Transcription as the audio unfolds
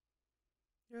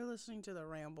You're listening to the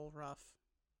Ramble Rough.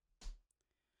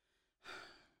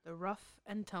 The Rough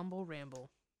and Tumble Ramble.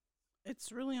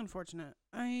 It's really unfortunate.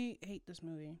 I hate this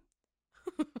movie.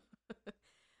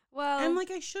 Well, And,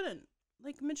 I shouldn't.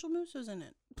 Mitchell Musso's in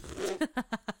it.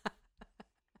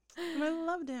 And I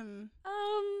loved him.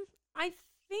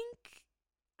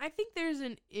 I think there's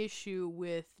an issue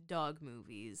with dog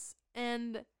movies.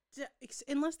 And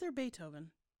Unless they're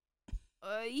Beethoven.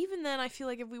 even then, I feel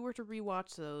like if we were to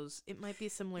rewatch those, it might be a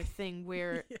similar thing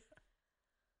where Yeah.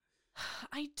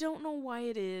 I don't know why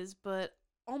it is, but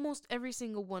almost every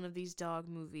single one of these dog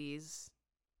movies,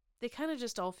 they kind of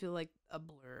just all feel like a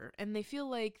blur. And they feel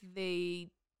like they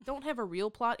don't have a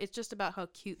real plot. It's just about how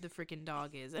cute the freaking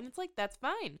dog is. And it's like, that's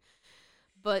fine.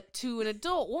 But to an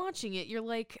adult watching it, you're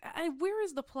like, where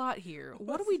is the plot here?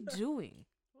 What are we doing?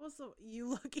 What's the You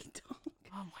Lucky Dog?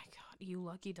 Oh my god, you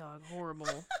lucky dog.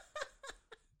 Horrible.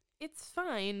 It's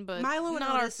fine, but Milo and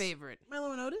not our Otis. favorite.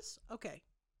 Milo and Otis? Okay.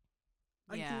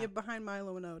 I Yeah. can get behind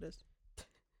Milo and Otis.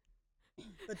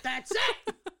 But that's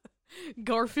it!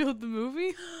 Garfield the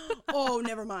movie? Oh,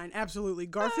 never mind. Absolutely.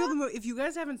 Garfield the movie. If you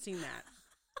guys haven't seen that,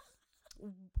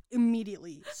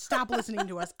 immediately stop listening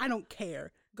to us. I don't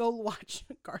care. Go watch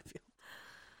Garfield.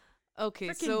 Okay,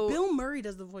 Freaking so Bill Murray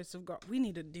does the voice of Garfield. We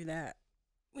need to do that.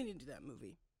 We need to do that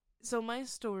movie. so my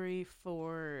story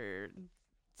for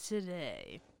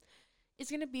today is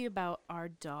going to be about our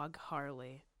dog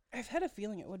Harley. I've had a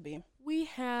feeling it would be. We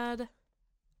had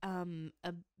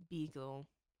a beagle.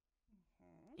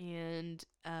 And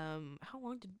how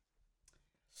long did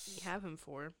we have him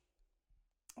for?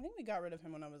 I think we got rid of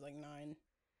him when I was 9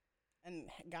 and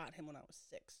got him when I was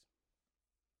 6.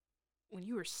 When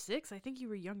you were 6? I think you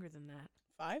were younger than that.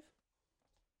 5?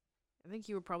 I think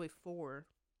you were probably 4.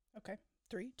 Okay.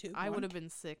 3, 2, I 1. would have been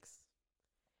 6.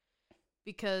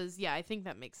 Because, yeah, I think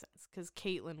that makes sense. Because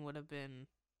Caitlin would have been,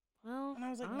 well, When I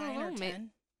was I don't 9 or know, 10.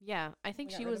 yeah, I think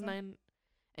We got she rid was of him? 9,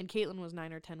 and Caitlin was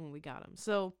 9 or 10 when we got him.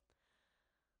 So,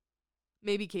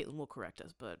 maybe Caitlin will correct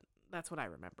us, but that's what I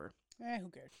remember. Who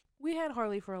cares? We had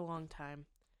Harley for a long time,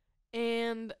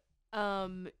 and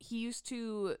he used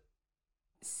to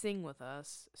sing with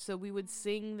us. So we would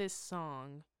sing this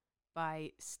song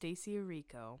by Stacey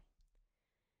Arico.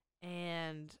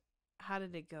 And how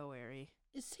did it go, Ari?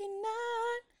 Is he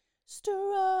not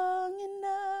strong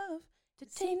enough to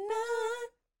take no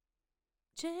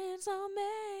chance on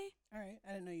me? All right,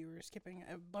 I didn't know you were skipping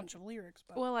a bunch of lyrics,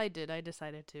 but Well, I did. I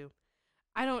decided to.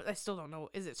 I still don't know.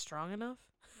 Is it strong enough?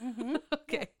 Mhm.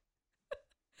 Okay.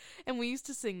 And we used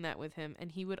to sing that with him,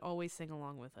 and he would always sing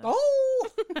along with us. Oh,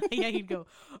 Yeah, he'd go,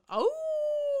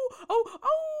 oh, oh,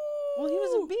 oh. well, he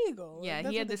was a beagle. Yeah,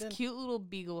 That's he had what they this did. cute little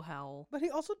beagle howl. But he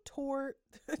also tore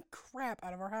the crap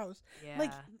out of our house. Yeah.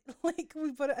 Like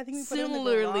we put it. I think we put it in the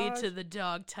Similarly garage. to the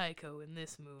dog Tycho in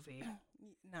this movie.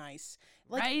 Nice.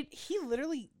 Right? He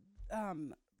literally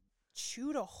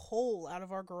chewed a hole out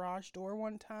of our garage door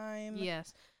one time.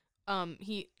 Yes.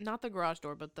 He, not the garage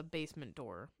door, but the basement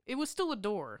door. It was still a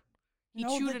door. He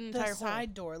No, chewed the, an entire the hole.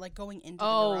 side door, like going into the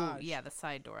Oh, garage. yeah, the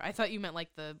side door. I thought you meant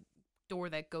like the door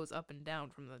that goes up and down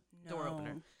from the door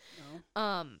opener.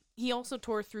 No. He also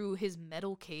tore through his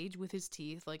metal cage with his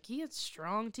teeth. Like, he had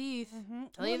strong teeth. Mm-hmm.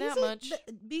 Tell you that much.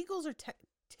 Beagles are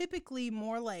typically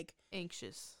more like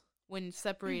Anxious. When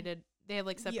separated, they have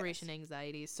like separation Yes.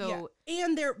 anxiety. So, yeah.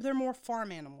 And they're more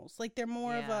farm animals. Like they're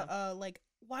more of Yeah. a like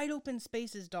wide open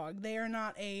spaces dog. They are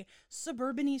not a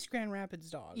suburban East Grand Rapids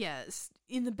dog. yes,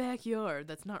 in the backyard,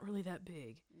 that's not really that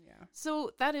big. Yeah.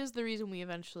 So, that is the reason we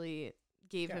eventually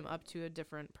gave Got him it. up to a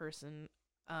different person.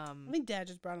 I think Dad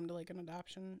just brought him to like an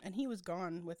adoption, and he was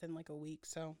gone within like a week.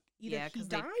 So either Yeah, he 'cause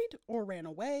they- died or ran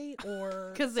away, or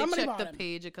Because they somebody checked bought the him.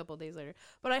 page a couple days later.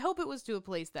 But I hope it was to a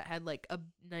place that had like a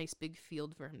nice big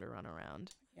field for him to run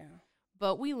around. Yeah,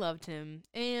 But we loved him,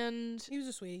 and he was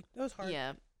a sweetie. It was hard.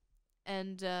 yeah,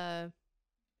 and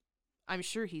I'm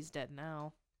sure he's dead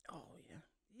now. Oh yeah.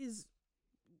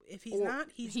 If he's Or not,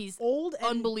 he's he's old and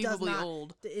Unbelievably does not,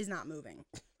 old is not moving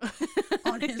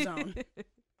on his own.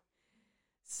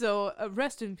 So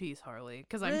rest in peace, Harley,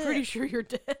 because I'm Yeah. pretty sure you're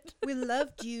dead. We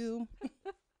loved you.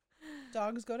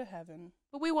 Dogs go to heaven.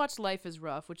 But we watched Life is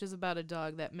Rough, which is about a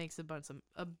dog that makes a bunch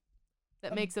of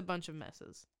makes a bunch of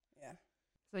messes. Yeah,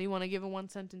 So you want to give a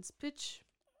 1-sentence pitch?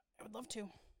 I would love to.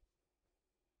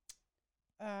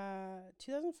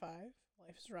 2005,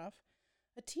 Life is Rough.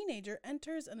 A teenager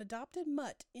enters an adopted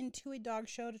mutt into a dog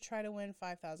show to try to win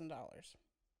 $5,000.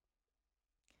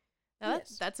 Now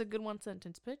Yes. that's a good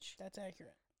 1-sentence pitch. That's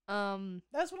accurate. Um,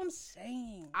 That's what I'm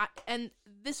saying. and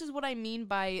this is what I mean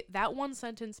by that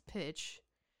 1-sentence pitch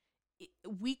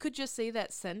we could just say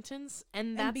that sentence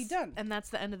and be done. And that's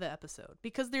the end of the episode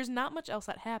because there's not much else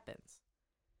that happens.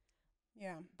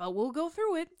 Yeah. But we'll go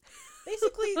through it.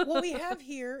 Basically, what we have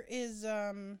here is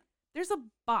there's a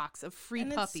box of free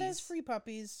and puppies. It says free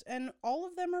puppies, and all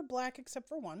of them are black except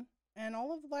for one. And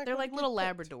all of the black They're like little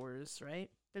picked. Labradors, right?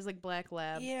 There's like black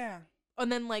lab. Yeah.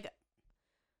 And then like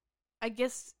I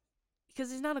guess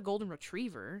because he's not a golden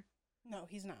retriever. No,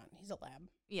 he's not. He's a lab.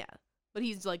 Yeah. But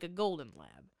he's like a golden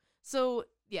lab. So,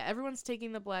 yeah, everyone's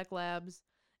taking the black labs,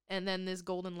 and then this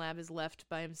golden lab is left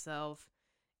by himself.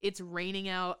 It's raining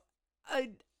out.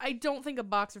 I don't think a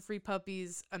box of free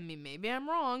puppies, I mean, maybe I'm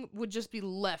wrong, would just be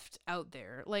left out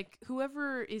there. Like,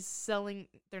 whoever is selling,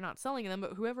 they're not selling them,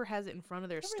 but whoever has it in front of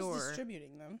their Whoever's store,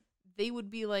 distributing them. they would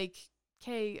be like,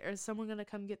 okay, is someone going to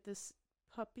come get this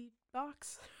puppy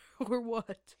box? Or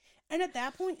what? And at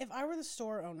that point, if I were the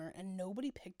store owner and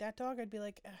nobody picked that dog, I'd be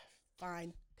like,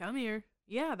 fine. Come here.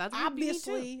 Yeah, that's what it'd be me too.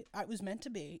 Obviously, it was meant to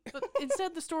be. But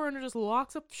instead, the store owner just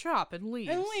locks up shop and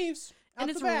leaves. And leaves. And out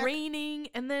it's the back. raining,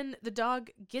 and then the dog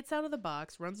gets out of the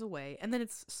box, runs away, and then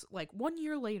it's like 1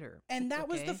 year later. And that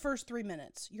was okay? the first 3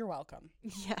 minutes. You're welcome.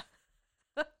 Yeah.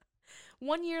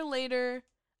 1 year later,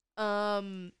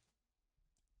 Dog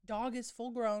is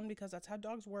full grown because that's how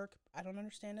dogs work. I don't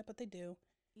understand it, but they do.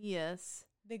 yes,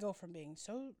 They go from being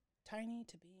so tiny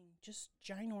to being just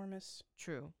ginormous.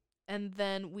 true. And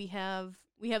then we have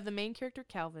the main character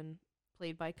Calvin,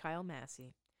 played by Kyle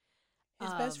Massey.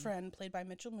 His best friend, played by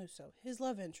Mitchell Musso. His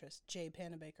love interest, Jay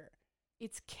Panabaker.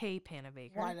 It's Kay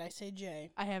Panabaker. Why did I say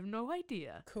Jay? I have no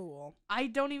idea. Cool. I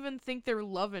don't even think they're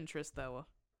love interest though.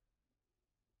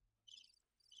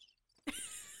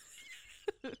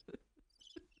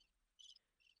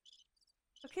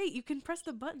 Okay, you can press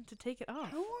the button to take it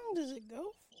off. How long does it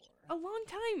go for? A long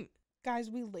time. Guys,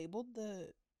 we labeled the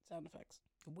sound effects.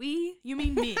 We? You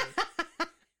mean me?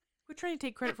 We're trying to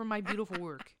take credit for my beautiful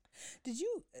work. Did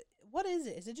you... What is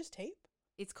it? Is it just tape?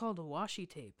 It's called a washi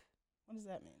tape. What does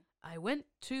that mean? I went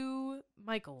to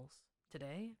Michael's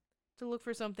today to look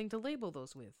for something to label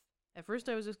those with. At first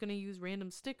I was just going to use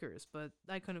random stickers, but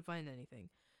I couldn't find anything.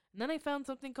 And then I found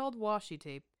something called washi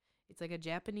tape. It's like a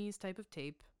Japanese type of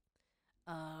tape.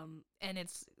 And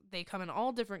they come in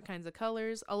all different kinds of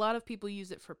colors. A lot of people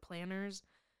use it for planners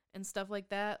and stuff like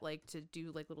that, like to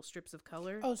do like little strips of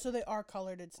color. Oh, so they are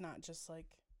colored. It's not just like...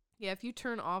 Yeah, if you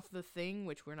turn off the thing,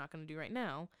 which we're not going to do right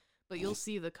now, but you'll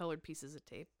see the colored pieces of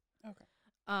tape. Okay.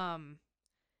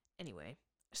 Anyway,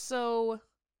 so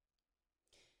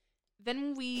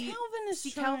then we Calvin is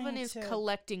see trying Calvin is to...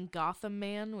 collecting Gotham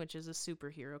Man, which is a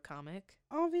superhero comic.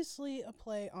 Obviously a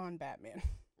play on Batman.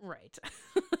 Right.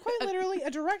 Quite literally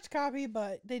a direct copy,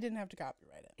 but they didn't have to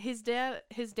copyright it. His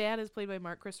dad is played by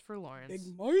Mark Christopher Lawrence.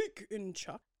 Big Mike and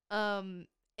Chuck. And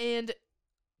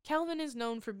Calvin is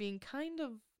known for being kind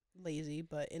of Lazy,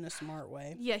 but in a smart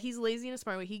way. yeah, he's lazy in a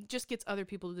smart way. He just gets other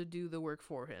people to do the work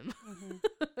for him.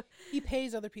 Mm-hmm. He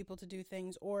pays other people to do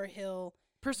things, or he'll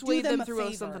Persuade them them a through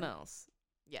favor. something else.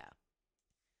 Yeah.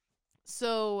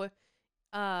 So,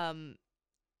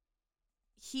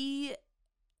 he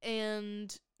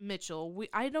and Mitchell,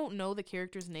 I don't know the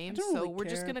characters' names, don't so really we're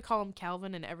just care. gonna call him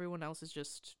Calvin, and everyone else is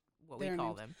just what Their we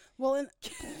call names. them. Well, and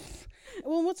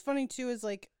what's funny too is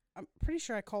like I'm pretty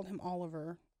sure I called him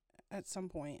Oliver at some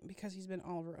point because he's been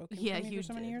Oliver Oaken Yeah, for me you for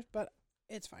so many did. years, but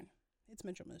it's fine. It's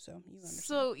Mitchell Musso. You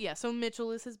understand. So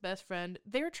Mitchell is his best friend.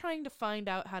 They're trying to find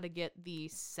out how to get the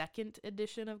second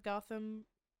edition of Gotham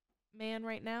Man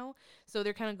right now. So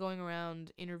they're kind of going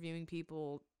around interviewing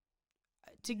people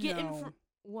to get No.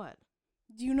 What?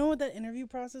 Do you know what that interview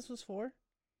process was for?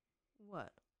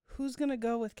 What? Who's gonna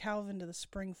go with Calvin to the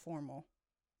spring formal?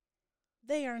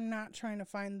 They are not trying to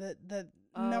find the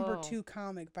number Oh. 2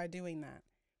 comic by doing that.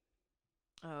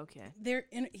 Oh, okay.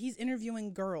 He's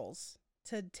interviewing girls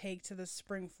to take to the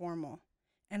spring formal,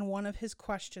 and one of his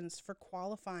questions for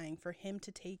qualifying for him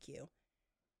to take you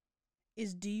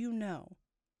is, do you know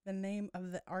the name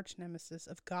of the arch nemesis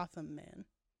of Gotham Man?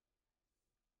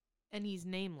 And he's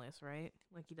nameless, right?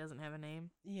 Like he doesn't have a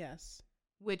name. Yes.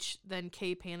 Which then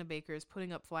Kay Panabaker is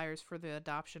putting up flyers for the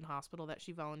adoption hospital that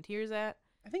she volunteers at.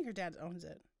 I think her dad owns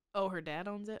it. Oh, her dad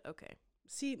owns it? Okay.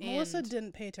 See, Melissa And-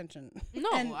 didn't pay attention. No,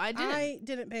 And I didn't. I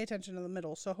didn't pay attention to the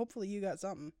middle, so hopefully you got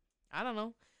something. I don't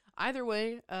know. Either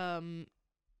way,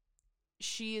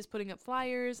 she is putting up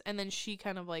flyers, and then she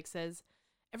kind of like says,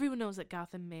 everyone knows that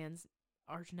Gotham Man's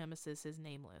arch nemesis is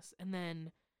nameless. And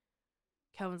then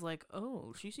Calvin's like,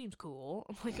 oh, she seems cool.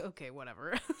 I'm like, okay,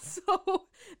 whatever. So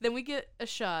then we get a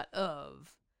shot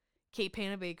of Kate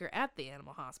Panabaker at the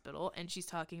animal hospital, and she's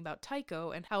talking about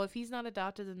Tycho and how if he's not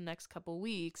adopted in the next couple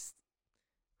weeks,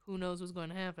 who knows what's going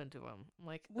to happen to him. I'm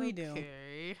like, We do.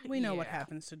 okay, We know what yeah.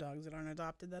 happens to dogs that aren't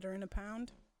adopted that are in a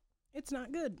pound. It's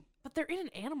not good. But they're in an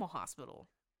animal hospital.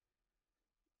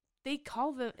 They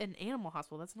call them an animal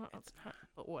hospital. That's not,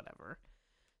 but whatever.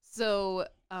 So,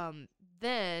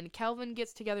 then Calvin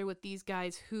gets together with these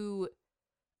guys who,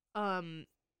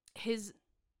 his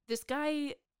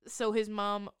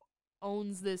mom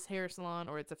owns this hair salon,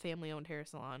 or it's a family-owned hair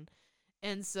salon.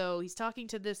 And so he's talking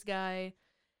to this guy,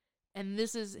 and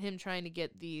this is him trying to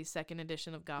get the second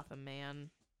edition of Gotham Man.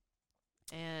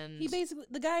 And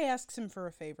The guy asks him for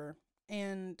a favor,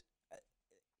 and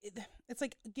it's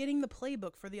like getting the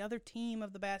playbook for the other team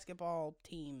of the basketball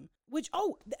team. Which,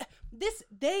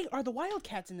 they are the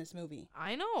Wildcats in this movie.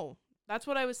 I know. That's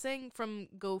what I was saying from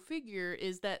Go Figure,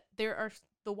 is that there are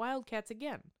the Wildcats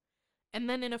again. And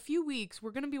then in a few weeks,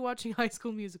 we're going to be watching High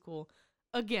School Musical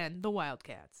again, the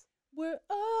Wildcats. We're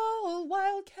all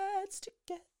Wildcats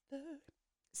together.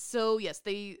 So, yes,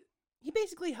 He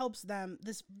basically helps them.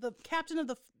 The captain of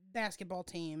the basketball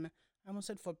team. I almost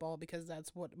said football because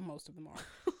that's what most of them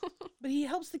are. But he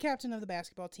helps the captain of the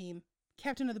basketball team.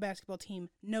 Captain of the basketball team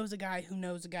knows a guy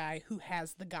who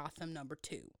has the Gotham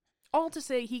 #2. All to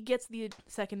say, he gets the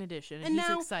second edition, and he's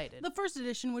now, excited. The first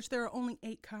edition, which there are only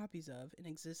 8 copies of in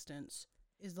existence,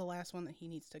 is the last one that he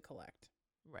needs to collect.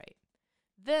 Right.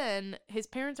 Then, his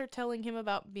parents are telling him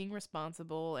about being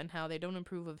responsible and how they don't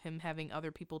approve of him having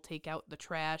other people take out the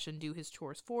trash and do his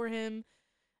chores for him.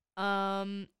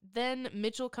 Then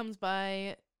Mitchell comes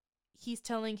by. He's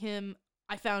telling him,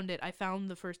 I found it. I found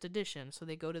the first edition. So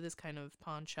they go to this kind of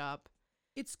pawn shop.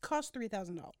 It's cost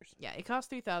 $3,000. Yeah, it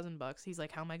costs $3,000. He's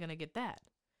like, how am I going to get that?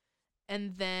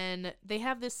 And then they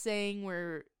have this saying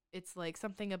where it's like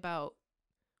something about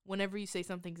whenever you say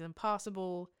something's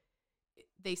impossible,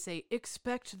 they say,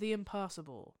 expect the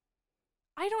impossible.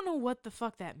 I don't know what the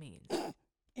fuck that means.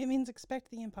 It means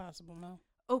expect the impossible, no?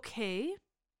 Okay.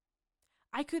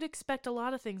 I could expect a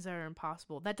lot of things that are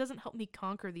impossible. That doesn't help me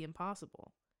conquer the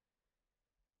impossible.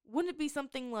 Wouldn't it be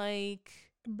something like...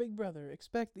 Big brother,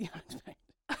 expect the unexpected.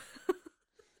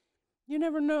 You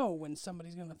never know when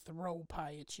somebody's going to throw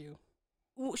pie at you.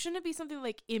 Shouldn't it be something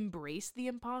like embrace the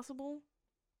impossible?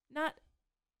 Not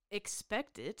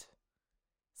expect it.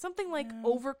 Something like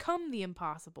overcome the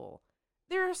impossible.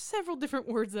 There are several different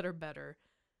words that are better.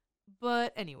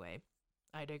 But anyway,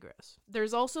 I digress.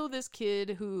 There's also this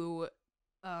kid who,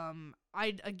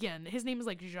 his name is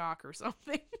like Jacques or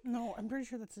something. No, I'm pretty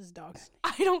sure that's his dog's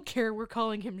name. I don't care, we're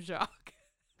calling him Jacques.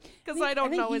 Because I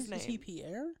don't know his name. Is he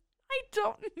Pierre? I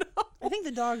don't know. I think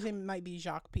the dog's name might be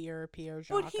Jacques Pierre, Pierre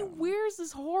Jacques. But he wears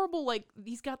this horrible, like,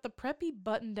 he's got the preppy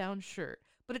button-down shirt,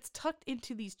 but it's tucked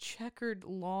into these checkered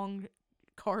long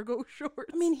cargo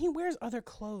shorts. I mean, he wears other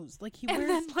clothes. Like, he wears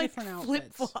then, like, different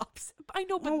outfits. Flip-flops. I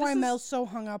know, but I don't know why Mel's so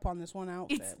hung up on this one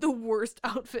outfit. It's the worst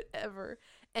outfit ever.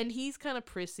 And he's kind of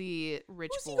prissy,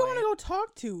 rich Who's boy. he going to go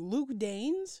talk to? Luke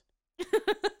Danes?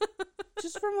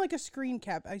 Just from, like, a screen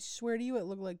cap. I swear to you, it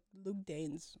looked like Luke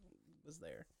Danes was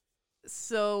there.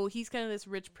 So he's kind of this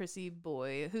rich, prissy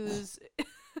boy who's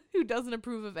who doesn't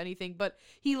approve of anything. But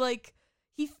he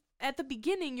at the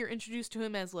beginning, you're introduced to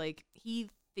him as, like, he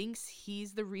thinks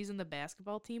he's the reason the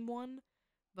basketball team won,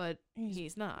 but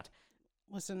he's not.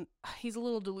 Listen. He's a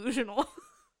little delusional.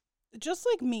 Just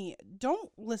like me,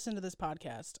 don't listen to this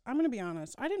podcast. I'm going to be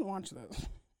honest. I didn't watch this.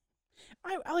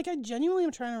 I genuinely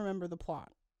am trying to remember the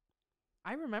plot.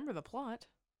 I remember the plot.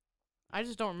 I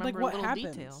just don't remember what little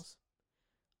happens? details.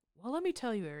 Well, let me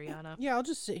tell you, Ariana. Yeah, I'll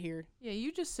just sit here. Yeah,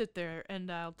 you just sit there,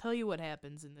 and I'll tell you what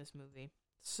happens in this movie.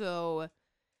 So,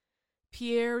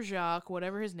 Pierre Jacques,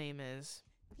 whatever his name is,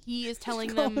 he is telling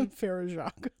Call them... him Frere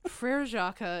Jacques. Frere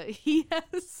Jacques, he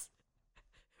has...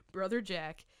 Brother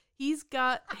Jack. He's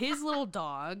got his little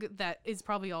dog that is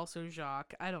probably also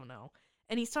Jacques. I don't know.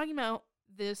 And he's talking about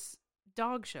this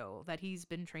dog show that he's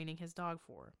been training his dog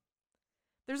for.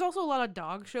 There's also a lot of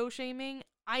dog show shaming.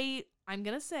 I'm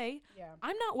going to say,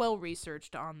 I'm not well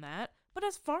researched on that, but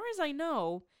as far as I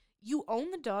know, you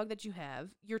own the dog that you have,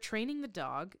 you're training the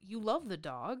dog, you love the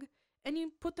dog, and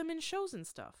you put them in shows and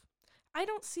stuff. I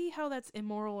don't see how that's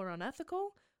immoral or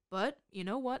unethical, but you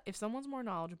know what? If someone's more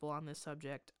knowledgeable on this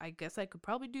subject, I guess I could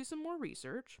probably do some more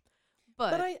research.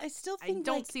 But I still think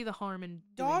I don't see the harm in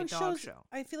doing a dog show.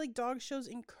 I feel like dog shows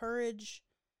encourage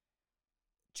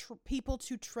people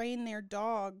to train their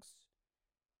dogs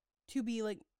to be,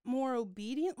 like, more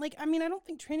obedient. Like, I mean, I don't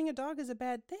think training a dog is a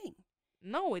bad thing.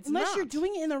 No, it's Unless not. you're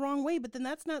doing it in the wrong way, but then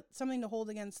that's not something to hold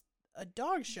against a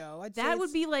dog show. That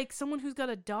would be like someone who's got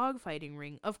a dog fighting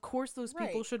ring. Of course those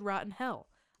people Right. should rot in hell.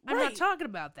 I'm Right. not talking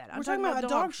about that. We're talking about a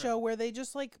dog show where they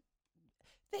just, like,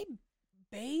 they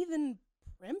bathe in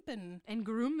primp and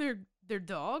groom their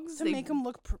dogs to make them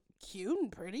look cute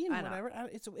and pretty and whatever.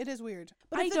 It is weird.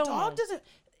 But I if the don't dog know. doesn't,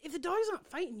 if the dog's not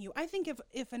fighting you, I think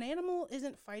if an animal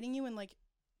isn't fighting you and like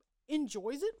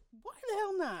enjoys it, why the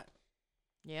hell not?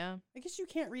 Yeah. I guess you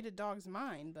can't read a dog's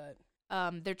mind, but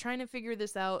They're trying to figure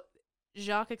this out.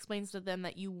 Jacques explains to them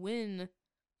that you win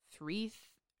you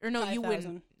win.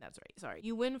 5,000. That's right. Sorry,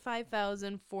 you win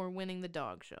 5,000 for winning the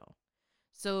dog show.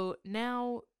 So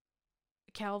now,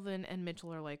 Calvin and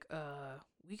Mitchell are like,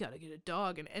 we gotta get a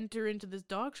dog and enter into this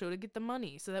dog show to get the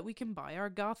money so that we can buy our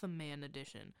Gotham Man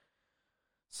edition.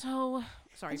 So,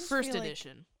 sorry, first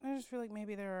edition. I just feel like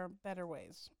maybe there are better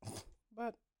ways,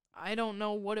 but I don't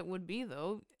know what it would be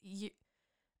though.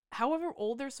 However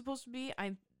old they're supposed to be,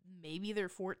 maybe they're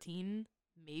 14,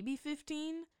 maybe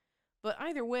 15. But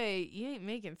either way, you ain't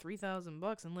making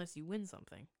 $3,000 unless you win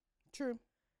something. True.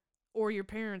 Or your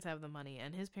parents have the money,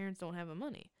 and his parents don't have the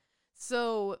money.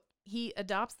 So he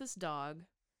adopts this dog,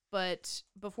 but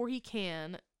before he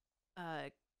can,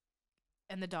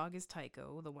 and the dog is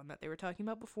Tycho, the one that they were talking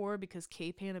about before, because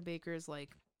Kay Panabaker is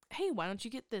like, hey, why don't you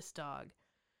get this dog?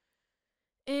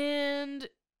 And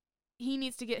he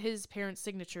needs to get his parents'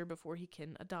 signature before he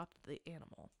can adopt the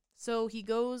animal. So he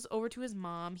goes over to his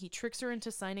mom. He tricks her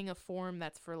into signing a form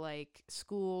that's for, like,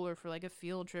 school or for, like, a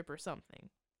field trip or something.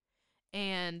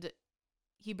 And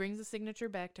he brings the signature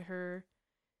back to her.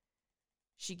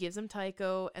 She gives him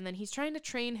Tycho. And then he's trying to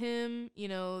train him. You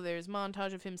know, there's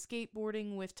montage of him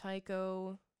skateboarding with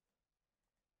Tycho.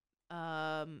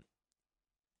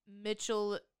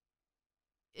 Mitchell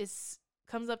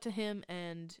comes up to him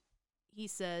and he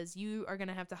says, you are going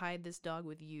to have to hide this dog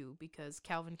with you because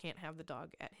Calvin can't have the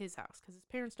dog at his house because his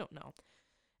parents don't know.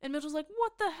 And Mitchell's like,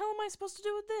 what the hell am I supposed to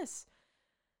do with this?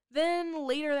 Then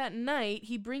later that night,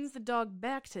 he brings the dog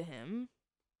back to him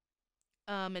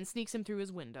and sneaks him through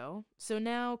his window. So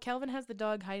now Calvin has the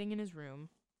dog hiding in his room.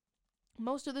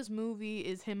 Most of this movie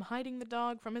is him hiding the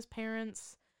dog from his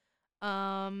parents,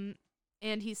 and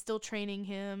he's still training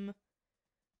him.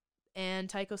 And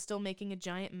Tycho's still making a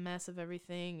giant mess of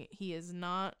everything. He is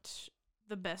not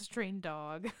the best trained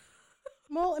dog.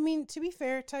 Well, I mean, to be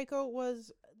fair, Tycho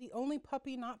was the only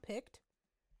puppy not picked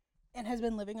and has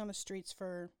been living on the streets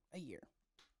for a year.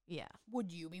 Yeah.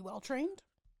 Would you be well trained?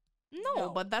 No,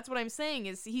 but that's what I'm saying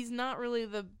is he's not really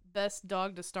the best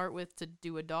dog to start with to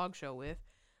do a dog show with.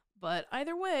 But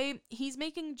either way, he's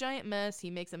making a giant mess. He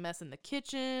makes a mess in the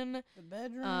kitchen. The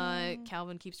bedroom.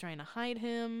 Calvin keeps trying to hide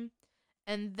him.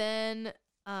 And then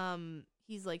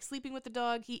he's like sleeping with the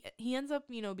dog. He ends up,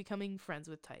 becoming friends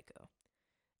with Tycho.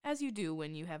 As you do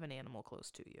when you have an animal close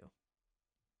to you.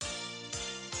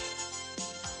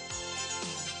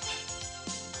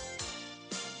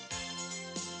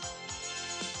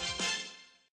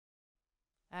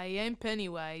 I am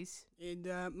Pennywise. And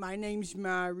my name's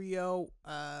Mario.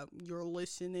 You're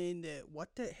listening to, what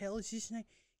the hell is his name?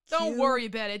 Don't worry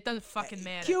about it. It doesn't fucking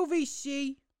matter.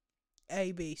 QVC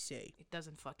ABC. It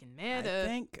doesn't fucking matter. I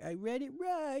think I read it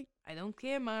right. I don't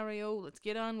care, Mario. Let's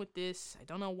get on with this. I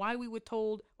don't know why we were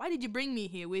told. Why did you bring me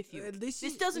here with you? This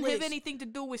doesn't have anything to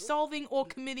do with solving or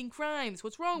committing crimes.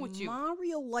 What's wrong with you?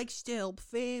 Mario likes to help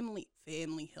family.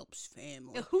 Family helps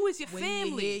family. Now, who is your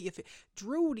family?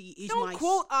 Drudy is Don't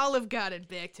quote Olive Garden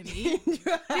back to me. Do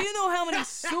you know how many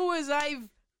sewers I've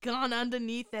gone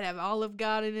underneath that have Olive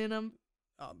Garden in them?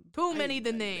 Too many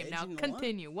to name. Now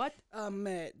continue. What?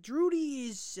 Drudy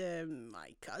is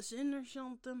my cousin or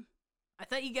something. I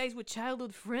thought you guys were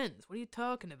childhood friends. What are you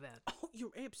talking about? Oh,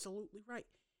 you're absolutely right.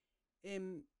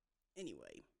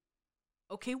 Anyway.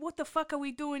 Okay, what the fuck are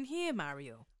we doing here,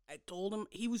 Mario? I told him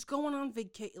he was going on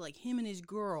vacation, like him and his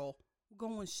girl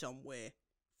going somewhere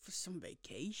for some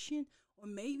vacation, or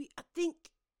maybe I think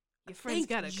your friend's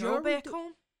got a girl back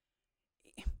home.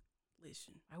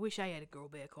 Listen, I wish I had a girl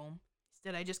back home.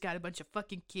 Instead, I just got a bunch of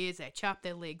fucking kids that chop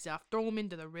their legs off, throw them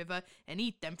into the river, and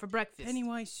eat them for breakfast.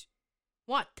 Pennywise.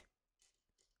 What?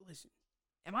 Listen.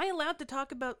 Am I allowed to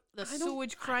talk about the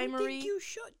sewage crimery?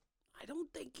 I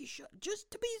don't think you should. Just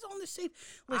to be on the safe.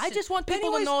 Listen, I just want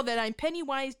people to know that I'm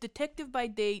Pennywise, detective by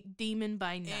day, demon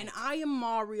by night. And I am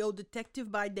Mario,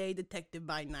 detective by day, detective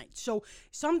by night. So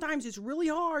sometimes it's really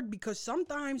hard because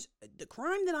sometimes the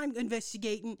crime that I'm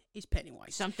investigating is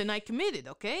Pennywise. Something I committed,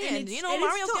 okay? And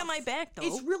Mario's got my back, though.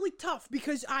 It's really tough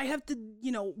because I have to,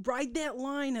 ride that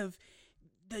line of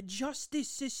the justice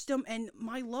system and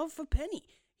my love for Penny.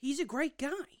 He's a great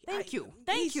guy. Thank you.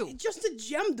 He's just a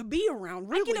gem to be around,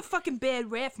 really. I get a fucking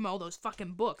bad rap from all those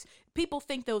fucking books. People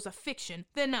think those are fiction.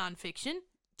 They're nonfiction.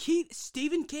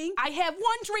 Stephen King? I have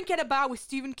one drink at a bar with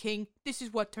Stephen King. This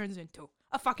is what turns into.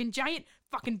 A fucking giant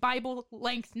fucking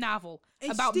Bible-length novel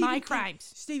And about Stephen my King-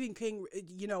 crimes. Stephen King,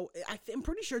 you know, I'm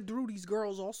pretty sure Drudy's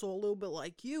girl's also a little bit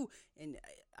like you, and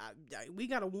we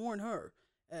gotta warn her.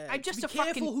 I'm just be a careful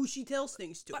fucking- who she tells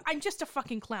things to. But I'm just a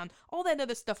fucking clown. All that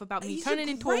other stuff about me He's turning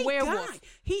a into a great werewolf. guy.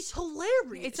 He's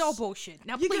hilarious. It's all bullshit.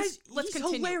 Now, You please, guys, let's he's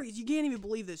continue. hilarious. You can't even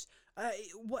believe this.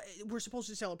 What we're supposed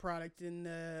to sell a product in.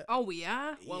 Oh, we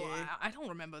are? Well, Yeah. I don't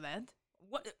remember that.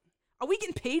 What? Are we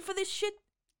getting paid for this shit?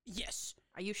 Yes.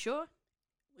 Are you sure?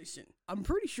 Listen, I'm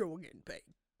pretty sure we're getting paid.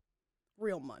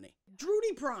 Real money.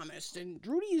 Drudy promised, and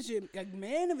Drudy is a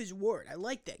man of his word. I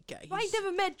like that guy. I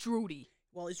never met Drudy.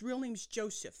 Well, his real name's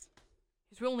Joseph.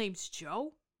 His real name's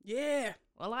Joe? Yeah.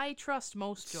 Well, I trust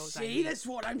most Joes I See, meet. that's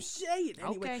what I'm saying.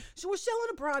 Anyway, Okay. so we're selling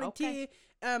a product Okay.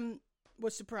 here.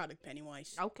 What's the product,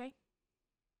 Pennywise? Okay.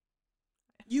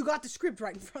 You got the script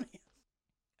right in front of you.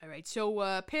 All right, so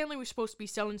apparently we're supposed to be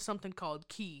selling something called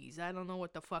keys. I don't know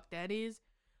what the fuck that is,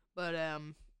 but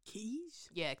Keys?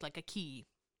 yeah, like a key.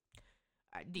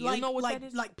 Do you know what that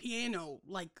is? Like piano,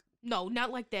 like... No, not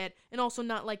like that, and also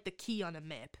not like the key on a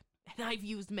map. And I've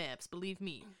used maps, believe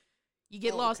me. You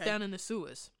get lost okay. down in the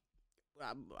sewers.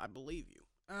 I believe you.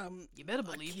 You better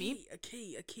believe me. A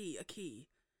key.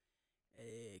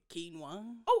 Quinoa?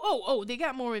 Oh, they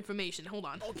got more information. Hold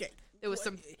on. Okay. There's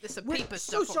some We're paper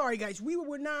so stuff. sorry, guys. We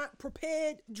were not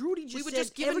prepared. Drudy just were said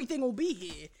just given- everything will be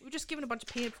here. We were just given a bunch of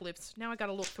pamphlets. Now I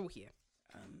gotta look through here.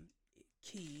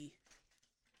 Key.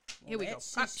 Here we go. that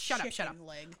says Shut up. chicken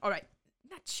leg. All right.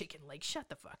 Not chicken leg. Shut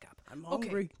the fuck up. I'm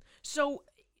hungry. Okay. So,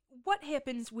 what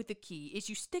happens with the key is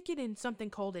you stick it in something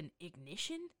called an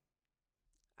ignition.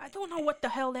 I don't know what the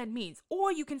hell that means.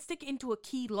 Or you can stick it into a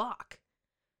key lock.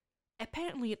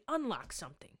 Apparently, it unlocks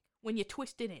something when you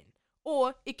twist it in.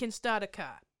 Or it can start a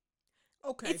car.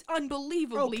 Okay. It's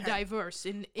unbelievably Okay. diverse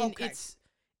in Okay.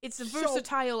 it's a So-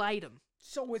 versatile item.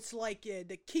 So it's like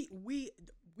the key. We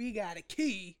got a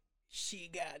key. She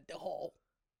got the hole.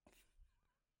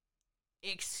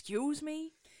 Excuse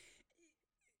me?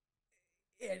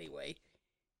 Anyway,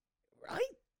 right?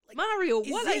 Like, Mario,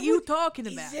 is what that are you what- talking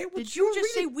is about? that what Did you you're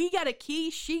just say reading? we got a key,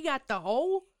 she got the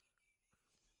hole?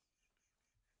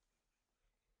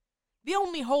 The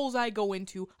only holes I go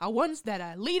into are ones that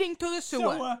are leading to the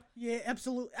sewer. So, yeah,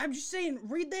 absolutely. I'm just saying,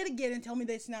 read that again and tell me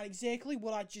that's not exactly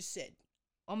what I just said.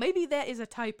 Or maybe that is a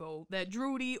typo that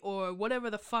Drudy or whatever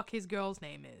the fuck his girl's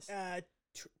name is.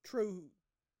 True.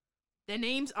 Their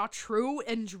names are True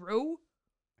and Drew?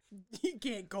 You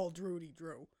can't call Drudy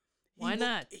Drew. Why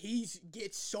not? He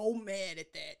gets so mad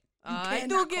at that. You I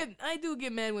cannot do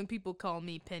get mad when people call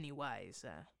me Pennywise.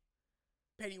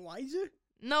 Pennywise?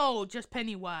 No, just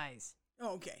Pennywise.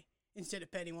 Oh, okay. Instead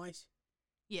of Pennywise.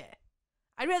 Yeah.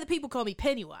 I'd rather people call me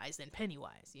Pennywise than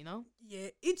Pennywise, you know? Yeah,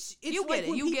 it's You like get it,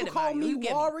 when you people get it, call Mario, me you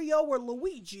get me. Wario or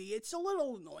Luigi. It's a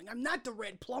little annoying. I'm not the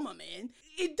Red Plumber Man.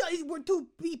 It does. We're two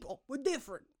people. We're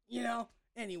different, you know.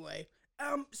 Anyway,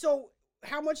 so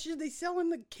how much are they selling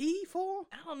the key for?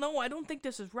 I don't know. I don't think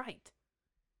this is right.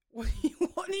 What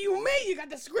do you mean? You got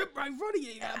the script right in front of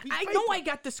you. You got a piece of I paper. know I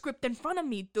got the script in front of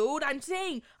me, dude. I'm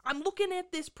saying, I'm looking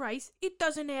at this price. It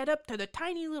doesn't add up to the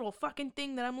tiny little fucking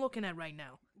thing that I'm looking at right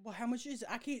now. Well, how much is it?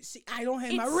 I can't see. I don't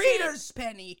have It my says- reader's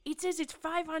penny. It says it's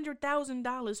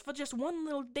 $500,000 for just one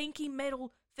little dinky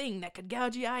metal thing that could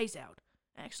gouge your eyes out.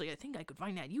 Actually, I think I could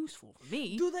find that useful for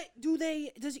me.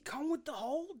 Does it come with the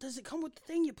hole? Does it come with the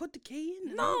thing you put the key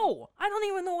in? No! I don't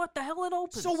even know what the hell it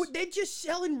opens. So they're just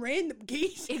selling random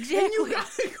keys? And Exactly. you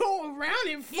gotta go around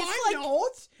and find like- the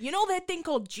holes? You know that thing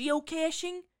called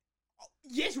geocaching?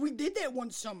 Yes, we did that one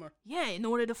summer. Yeah, in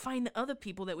order to find the other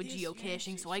people that were Yes,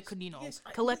 geocaching yes, so I yes, could, yes,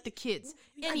 collect the kids.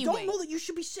 I Anyway, don't know that you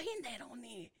should be saying that on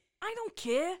there. I don't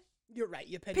care. You're right,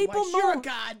 you're Pennywise. People You're know- a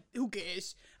god. Who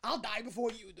cares? I'll die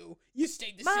before you do. You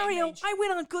stayed the Mario, same age. I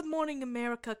went on Good Morning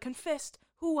America, confessed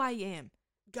who I am.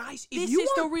 Guys, if This you is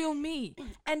the want... real me.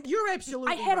 And You're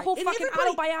absolutely I had a right. whole And fucking everybody-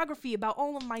 autobiography about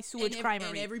all of my sewage and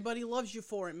crimery. everybody loves you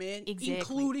for it, man. Exactly.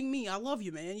 Including me. I love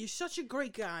you, man. You're such a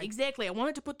great guy. Exactly. I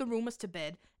wanted to put the rumors to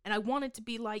bed, and I wanted to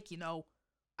be like,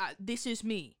 this is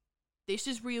me. This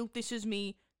is real. This is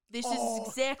me. This Oh. is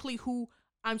exactly who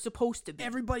I'm supposed to be.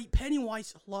 Everybody,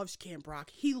 Pennywise loves Camp Rock.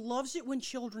 He loves it when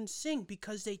children sing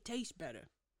because they taste better.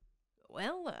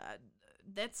 Well,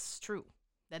 that's true.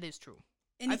 That is true.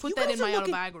 And I if put you that guys in are my looking-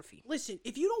 autobiography. Listen,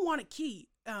 if you don't want a key,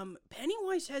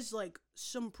 Pennywise has like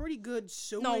some pretty good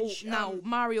No, sewage.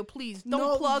 Mario, please don't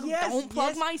no, plug. yes, don't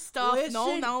plug yes. my stuff. Listen,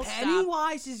 no, stop.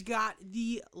 Pennywise has got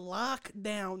the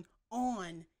lockdown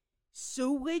on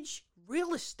sewage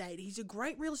real estate. He's a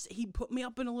great real estate. He put me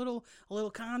up in a little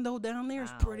condo down there.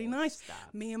 It's pretty nice. Stop.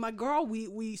 Me and my girl,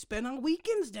 we spend our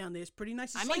weekends down there. It's pretty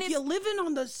nice. It's I mean, like you're living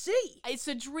on the sea. It's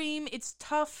a dream. It's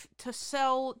tough to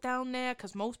sell down there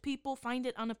because most people find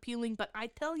it unappealing. But I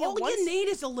tell you, All you need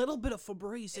is a little bit of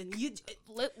Febreze, and you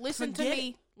listen to forget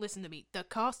me. Listen to me. The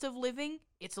cost of living,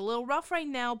 it's a little rough right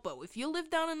now. But if you live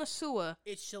down in the sewer,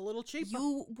 it's a little cheaper.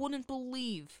 you wouldn't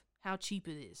believe how cheap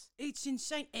it is. It's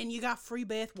insane, and you got free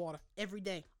bath water every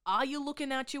day. Are you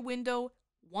looking out your window,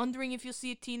 wondering if you'll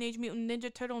see a Teenage Mutant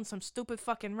Ninja Turtle and some stupid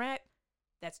fucking rat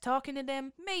that's talking to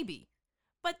them? Maybe.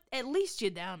 But at least you're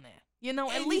down there. You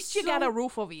know, at And least you got so- a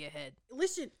roof over your head.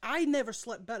 Listen, I never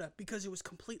slept better because it was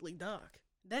completely dark.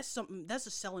 That's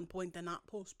a selling point that not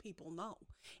most people know.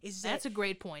 Is That's that a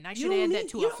great point. I you should don't add need- that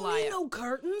to you a don't flyer. need no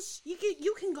curtains.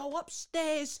 You can go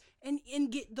upstairs and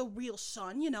get the real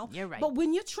sun, you know. You're right. But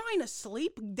when you're trying to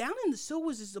sleep, down in the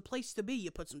sewers is the place to be. You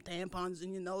put some tampons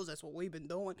in your nose. That's what we've been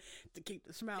doing to keep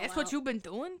the smell That's out. what you've been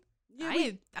doing?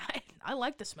 Yeah, I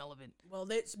like the smell of it. Well,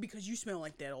 that's because you smell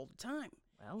like that all the time.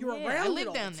 Well, You're yeah, around I live it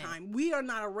all down the there. time. We are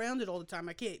not around it all the time.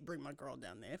 I can't bring my girl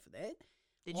down there for that.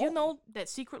 Did you know that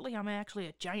secretly I'm actually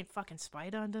a giant fucking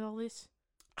spider under all this?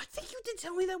 I think you did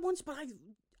tell me that once, but I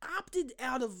opted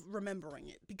out of remembering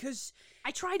it because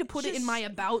I try to put it in just- my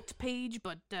about page,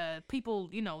 but people,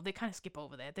 you know, they kind of skip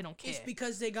over that. They don't care. it's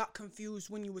because they got confused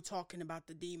when you were talking about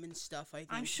the demon stuff. I think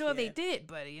I'm sure they yeah. did,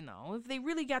 but you know, if they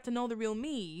really got to know the real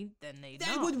me, then they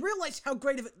They know. would realize how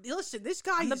great of it. Listen, this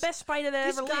guy I'm the is best spider that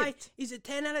This ever guy lived. is a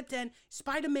 10 out of 10.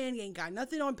 Spider-Man ain't got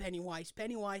nothing on Pennywise.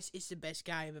 Pennywise is the best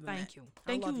guy I've ever met. Thank you.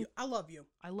 Thank I love you. I love you.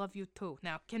 I love you too.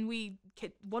 Now,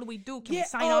 what do we do? Can we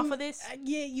sign off of this?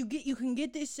 Yeah, you can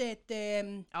get this at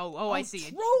I see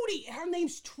it. Trudy. Her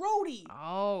name's Trudy.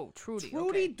 Oh, Trudy.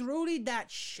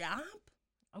 Trudy.shop.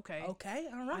 Okay. Okay,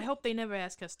 all right. I hope they never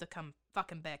ask us to come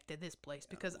fucking back to this place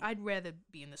because I'd rather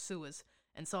be in the sewers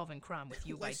and solving crime with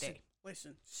you by day.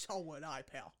 Listen, so would I,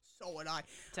 pal. So would I.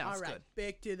 Sounds all right, good.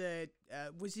 back to the.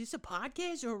 Was this a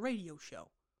podcast or a radio show?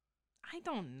 I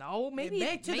don't know. Maybe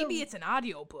back to maybe the- it's an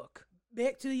audio book.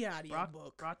 Back to the audio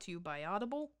book. Brought to you by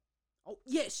Audible. Oh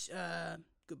yes.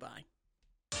 Goodbye.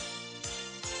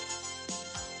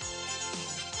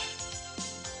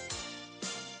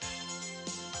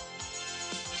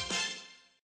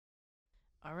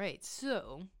 All right,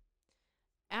 so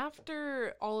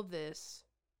after all of this,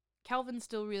 Calvin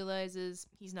still realizes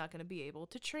he's not going to be able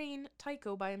to train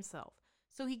Tycho by himself.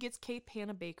 So he gets Kate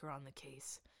Panabaker on the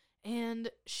case. And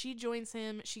she joins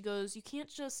him. She goes, "You can't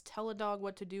just tell a dog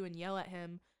what to do and yell at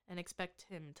him and expect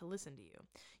him to listen to you.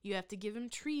 You have to give him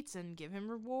treats and give him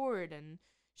reward." And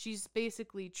she's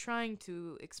basically trying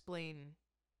to explain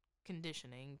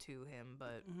conditioning to him,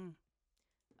 but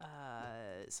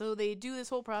so they do this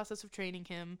whole process of training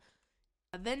him.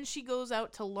 Then she goes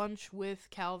out to lunch with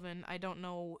Calvin. I don't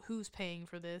know who's paying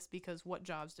for this because what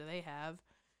jobs do they have?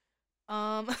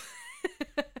 None.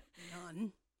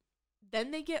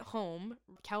 Then they get home.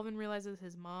 Calvin realizes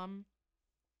his mom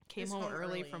came Is home home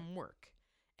early early. from work.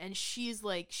 And she's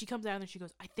like, she comes out and she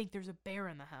goes, "I think there's a bear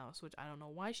in the house," which I don't know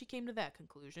why she came to that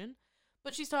conclusion.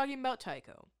 But she's talking about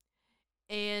Tycho.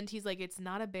 And he's like, "It's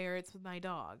not a bear, it's my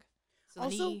dog." So then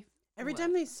Also, he, every what?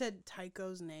 time they said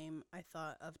Tycho's name, I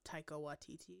thought of Taika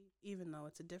Waititi, even though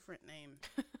it's a different name.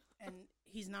 And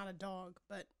he's not a dog,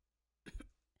 but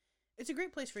it's a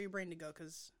great place for your brain to go,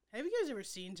 because have you guys ever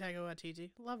seen Taika Waititi?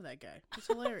 Love that guy. He's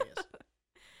hilarious.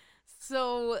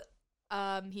 So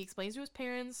he explains to his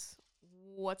parents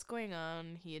what's going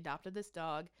on. He adopted this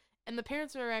dog. And the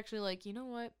parents are actually like, you know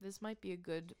what? This might be a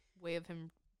good way of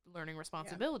him learning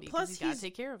responsibility because he's got to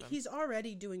take care of him. He's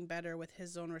already doing better with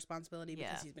his own responsibility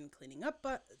because Yeah. he's been cleaning up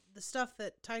but the stuff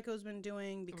that Tycho's been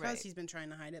doing because Right. he's been trying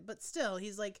to hide it. But still,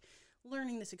 he's like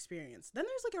learning this experience. Then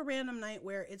there's like a random night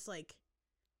where it's like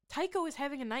Tycho is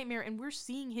having a nightmare and we're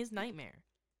seeing his nightmare.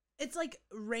 it's like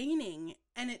raining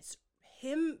and it's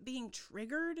him being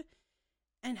triggered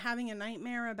and having a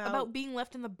nightmare About being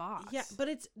left in the box. yeah, but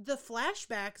it's the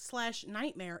flashback /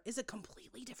 nightmare is a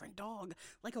completely different dog,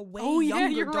 like a way yeah,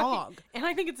 younger you're right. dog. And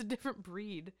I think it's a different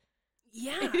breed.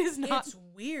 Yeah, It is not- It's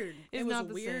weird. it's It was not a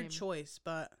the weird same. choice,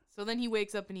 but So then he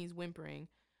wakes up and he's whimpering.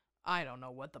 I don't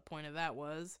know what the point of that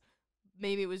was.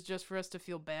 Maybe it was just for us to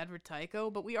feel bad for Tycho,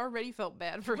 but we already felt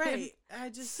bad for him. right. I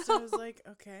just So- I was like,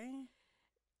 okay.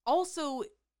 Also,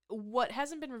 what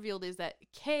hasn't been revealed is that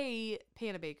Kay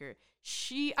Panabaker,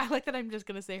 I like that I'm just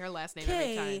going to say her last name every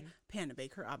Kay time.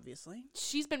 Panabaker, obviously.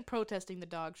 She's been protesting the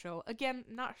dog show. Again,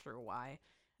 not sure why.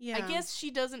 Yeah, I guess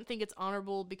she doesn't think it's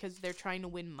honorable because they're trying to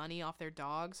win money off their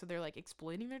dog, so they're like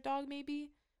exploiting their dog maybe?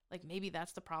 Like maybe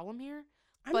that's the problem here?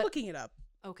 I'm but- looking it up.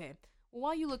 Okay.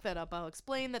 While you look that up, I'll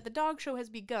explain that the dog show has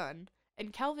begun,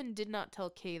 and Calvin did not tell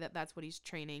Kay that that's what he's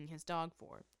training his dog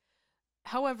for.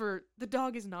 However, the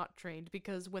dog is not trained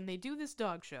because when they do this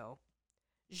dog show,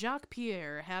 Jacques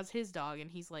Pierre has his dog and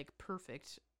he's like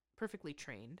perfectly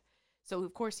trained. So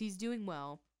of course he's doing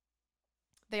well.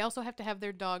 They also have to have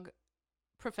their dog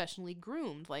professionally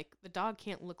groomed. Like the dog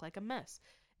can't look like a mess.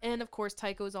 And of course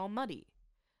Tycho's all muddy.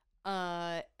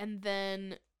 And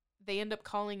then they end up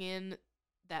calling in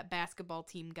that basketball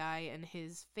team guy and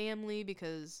his family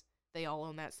because they all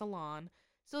own that salon.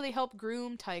 So they help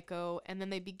groom Tycho and then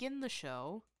they begin the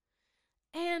show.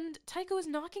 And Tycho is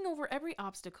knocking over every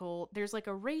obstacle. There's like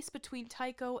a race between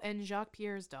Tycho and Jacques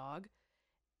Pierre's dog.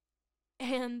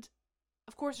 And,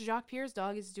 of course, Jacques Pierre's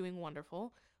dog is doing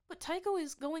wonderful. But Tycho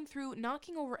is going through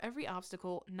knocking over every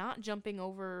obstacle, not jumping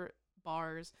over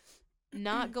bars,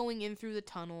 not going in through the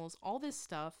tunnels, all this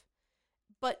stuff.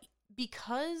 But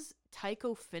because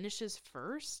Tycho finishes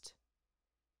first,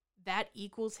 that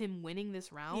equals him winning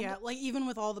this round. Yeah, like even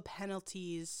with all the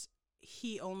penalties,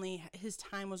 his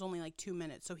time was only like 2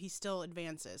 minutes, so he still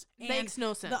advances. Makes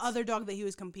no sense. The other dog that he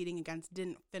was competing against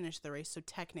didn't finish the race, so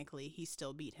technically he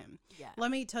still beat him. Yeah.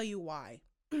 Let me tell you why.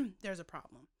 There's a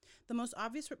problem. The most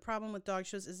obvious problem with dog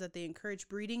shows is that they encourage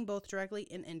breeding both directly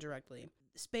and indirectly.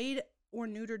 Spayed or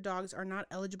neutered dogs are not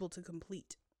eligible to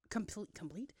compete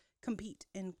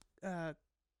in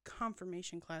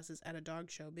conformation classes at a dog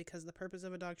show because the purpose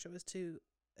of a dog show is to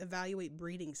evaluate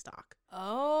breeding stock.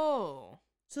 Oh.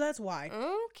 So that's why.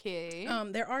 Okay.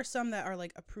 There are some that are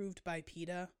like approved by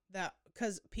PETA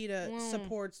because PETA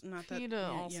supports not that PETA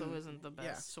also isn't the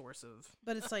best source of.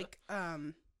 But it's like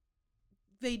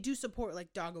they do support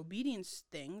like dog obedience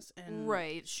things and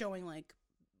showing like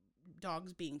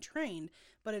dogs being trained,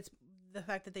 but it's the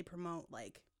fact that they promote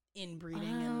like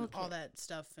inbreeding and all that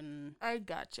stuff and I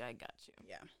got you.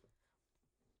 Yeah.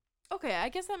 Okay, I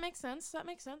guess that makes sense.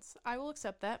 I will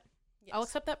accept that. Yes. I'll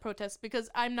accept that protest because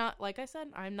I'm not, like I said,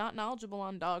 I'm not knowledgeable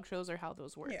on dog shows or how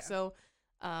those work. Yeah. So,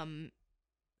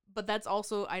 but that's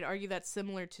also, I'd argue that's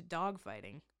similar to dog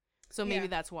fighting. So maybe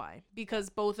that's why. Because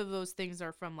both of those things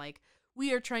are from like,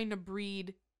 we are trying to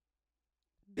breed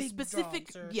big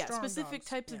specific, specific dogs.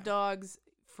 types of dogs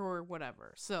for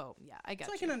whatever. So yeah, I got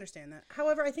So you. I can understand that.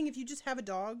 However, I think if you just have a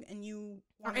dog and you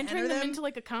or entering them into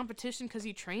like a competition because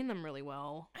you train them really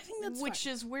well, I think that's which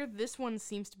fine. is where this one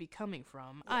seems to be coming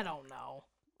from. I don't know.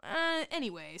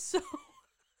 Anyway, so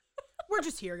We're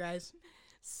just here, guys.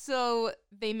 So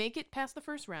they make it past the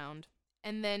first round,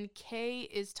 and then Kay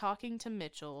is talking to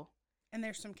Mitchell. And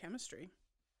there's some chemistry.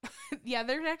 Yeah,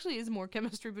 there actually is more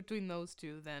chemistry between those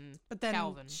two than But then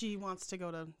Calvin. she wants to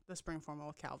go to the spring formal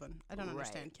with Calvin. I don't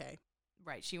understand Kay.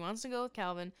 Right, she wants to go with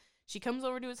Calvin. She comes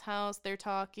over to his house. They're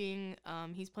talking.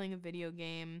 He's playing a video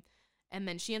game, and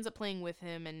then she ends up playing with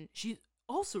him, and she's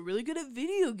also really good at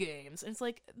video games. And it's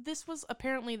like, this was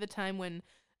apparently the time when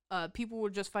people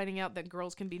were just finding out that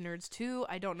girls can be nerds too.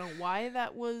 I don't know why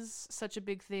that was such a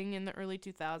big thing in the early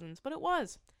 2000s, but it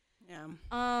was. Yeah.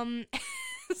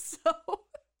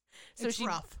 So it's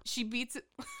rough. She beats it.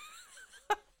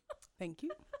 Thank you.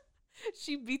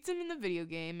 She beats him in the video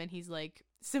game, and he's like,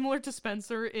 similar to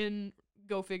Spencer in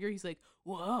Go Figure, he's like,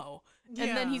 whoa. Yeah.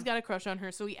 And then he's got a crush on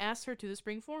her, so he asks her to the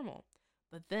spring formal.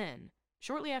 But then,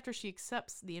 shortly after she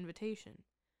accepts the invitation,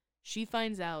 she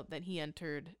finds out that he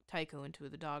entered Tycho into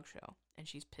the dog show, and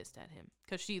she's pissed at him.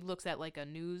 Because she looks at like a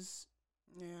news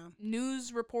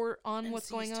report on and what's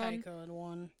going on. Tycho had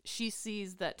won. She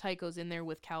sees that Tycho's in there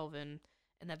with Calvin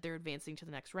and that they're advancing to the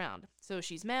next round. So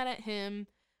she's mad at him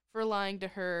for lying to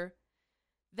her.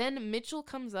 Then Mitchell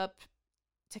comes up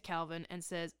to Calvin and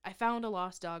says, I found a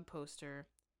lost dog poster.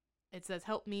 It says,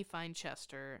 help me find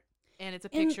Chester. And it's a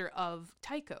picture of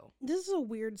Tycho. This is a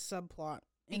weird subplot.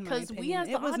 Because we as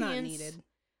the it was audience, not needed.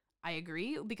 I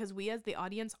agree, because we as the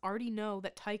audience already know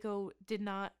that Tycho did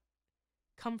not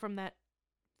come from that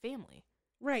family.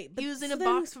 Right. But he was in so a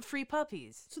then, box of free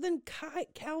puppies. So then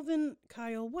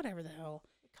Kyle, whatever the hell,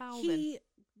 Calvin. he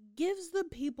gives the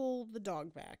people the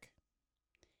dog back.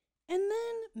 And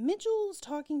then Mitchell's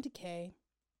talking to Kay.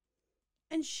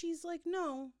 And she's like,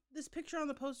 no, this picture on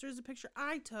the poster is a picture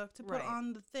I took to put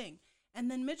on the thing.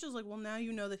 And then Mitchell's like, well, now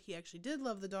you know that he actually did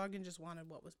love the dog and just wanted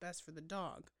what was best for the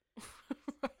dog.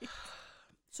 Right.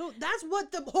 So that's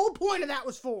what the whole point of that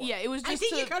was for. Yeah, it was just I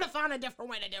think you could have found a different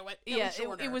way to do it.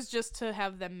 It was just to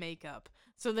have them make up.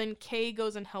 So then Kay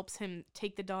goes and helps him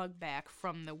take the dog back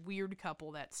from the weird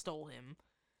couple that stole him.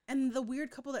 And the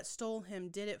weird couple that stole him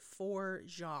did it for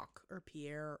Jacques or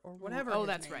Pierre or whatever his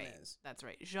that's name right. is. That's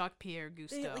right. Jacques Pierre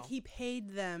Gusteau. He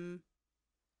paid them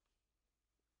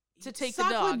to take the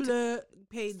dog. Bleu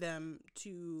paid them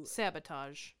to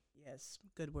sabotage. Yes,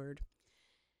 good word.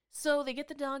 So they get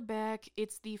the dog back.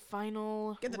 It's the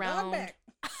final Get the round. dog back.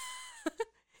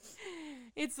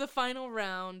 It's the final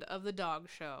round of the dog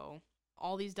show.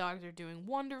 All these dogs are doing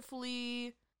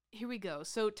wonderfully. Here we go.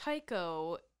 So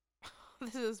Tycho,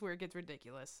 this is where it gets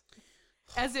ridiculous.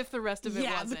 As if the rest of it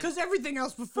wasn't. Yeah, because everything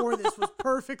else before this was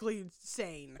perfectly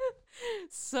sane.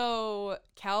 So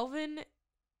Calvin,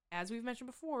 as we've mentioned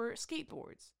before,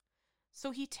 skateboards.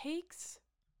 So he takes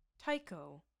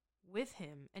Tycho with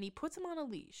him and he puts him on a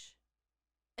leash.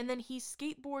 And then he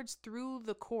skateboards through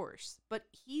the course, but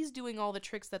he's doing all the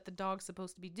tricks that the dog's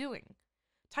supposed to be doing.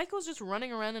 Tycho's just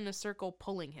running around in a circle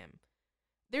pulling him.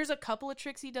 There's a couple of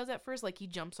tricks he does at first, like he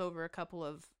jumps over a couple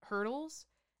of hurdles,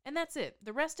 and that's it.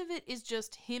 The rest of it is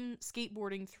just him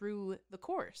skateboarding through the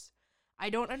course. I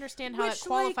don't understand how it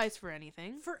qualifies for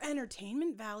anything. For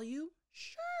entertainment value,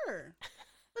 sure.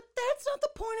 But that's not the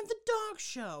point of the dog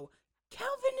show.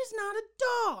 Calvin is not a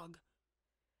dog.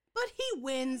 But he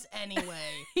wins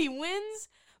anyway. He wins,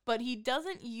 but he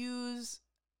doesn't use...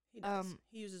 He does.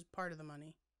 He uses part of the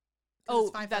money.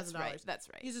 Oh, that's right. That's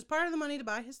right. He uses part of the money to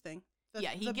buy his thing.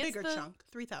 He the gets bigger chunk,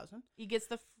 $3,000. He gets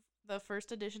the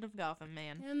first edition of Gotham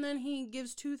Man. And then he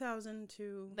gives $2,000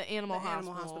 to the animal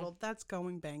hospital. That's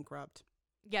going bankrupt.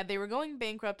 Yeah, they were going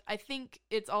bankrupt. I think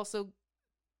it's also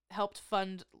helped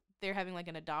fund... They're having like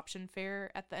an adoption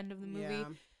fair at the end of the movie. Yeah.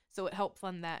 So it helped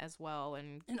fund that as well.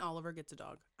 And Oliver gets a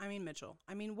dog. I mean, Mitchell.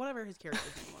 I mean, whatever his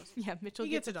character's name was. Yeah, Mitchell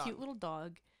gets a cute little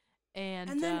dog.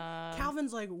 And then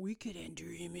Calvin's like, we could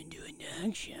enter him into a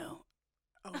dog show.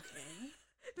 Okay.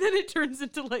 Then it turns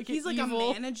into like he's like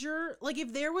evil. A manager. Like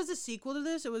if there was a sequel to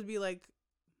this, it would be like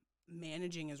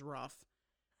managing is rough.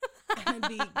 And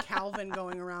it'd be Calvin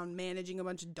going around managing a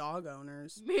bunch of dog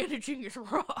owners. Managing is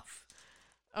rough.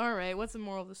 All right, what's the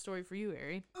moral of the story for you,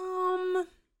 Ari?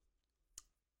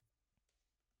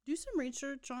 Do some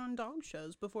research on dog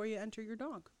shows before you enter your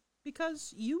dog.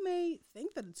 Because you may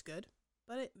think that it's good,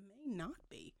 but it may not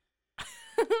be.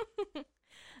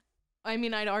 I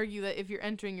mean, I'd argue that if you're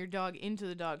entering your dog into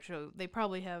the dog show, they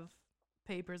probably have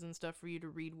papers and stuff for you to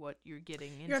read what you're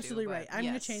getting into. You're absolutely right. I'm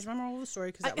going to change my moral of the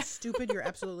story because that was stupid. You're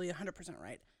absolutely 100%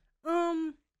 right.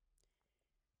 I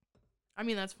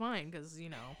mean, that's fine because, you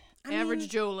know, average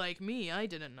Joe like me, I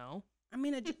didn't know. I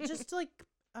mean, just like,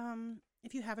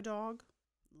 if you have a dog,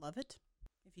 love it.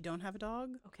 If you don't have a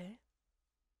dog, okay,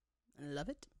 love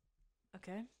it.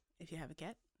 Okay. If you have a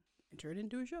cat, enter it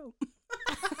into a show.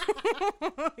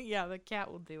 Yeah, the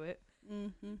cat will do it.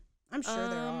 Mm-hmm. I'm sure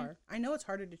there are. I know it's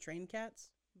harder to train cats,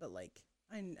 but like,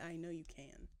 I know you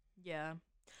can. Yeah.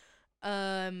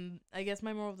 I guess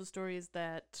my moral of the story is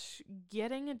that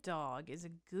getting a dog is a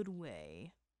good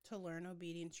way to learn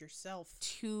obedience yourself.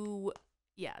 To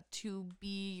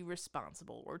be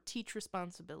responsible or teach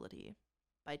responsibility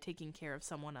by taking care of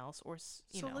someone else or,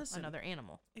 another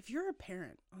animal. If you're a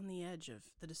parent on the edge of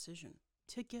the decision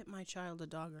to get my child a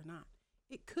dog or not,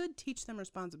 it could teach them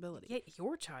responsibility. Get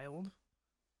your child.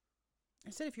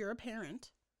 I said if you're a parent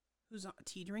who's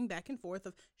teetering back and forth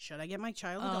of, should I get my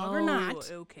child a dog or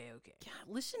not? Okay. God,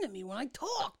 listen to me when I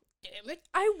talk, damn it.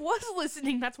 I was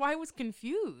listening. That's why I was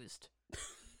confused.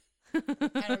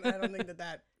 I don't think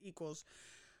that equals,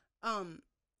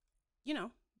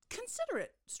 consider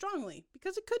it strongly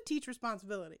because it could teach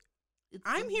responsibility.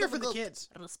 I'm here for the kids.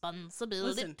 Responsibility.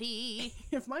 Listen,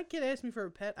 if my kid asked me for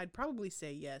a pet, I'd probably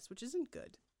say yes, which isn't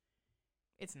good.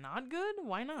 It's not good?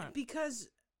 Why not? Because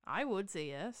I would say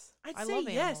yes. I love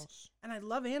yes, animals. And I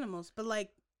love animals, but like,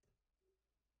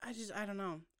 I don't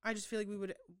know. I just feel like we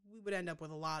would end up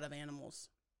with a lot of animals.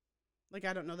 Like,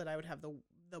 I don't know that I would have the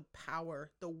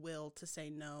power, the will to say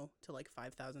no to like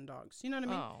 5,000 dogs. You know what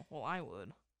I mean? Oh, well, I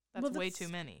would. That's way too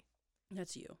many.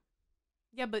 That's you.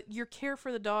 Yeah, but your care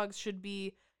for the dogs should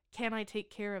be, can I take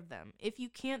care of them? If you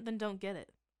can't, then don't get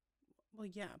it. Well,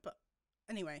 yeah, but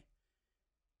anyway.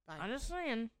 Bye. I'm just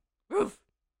saying. Roof.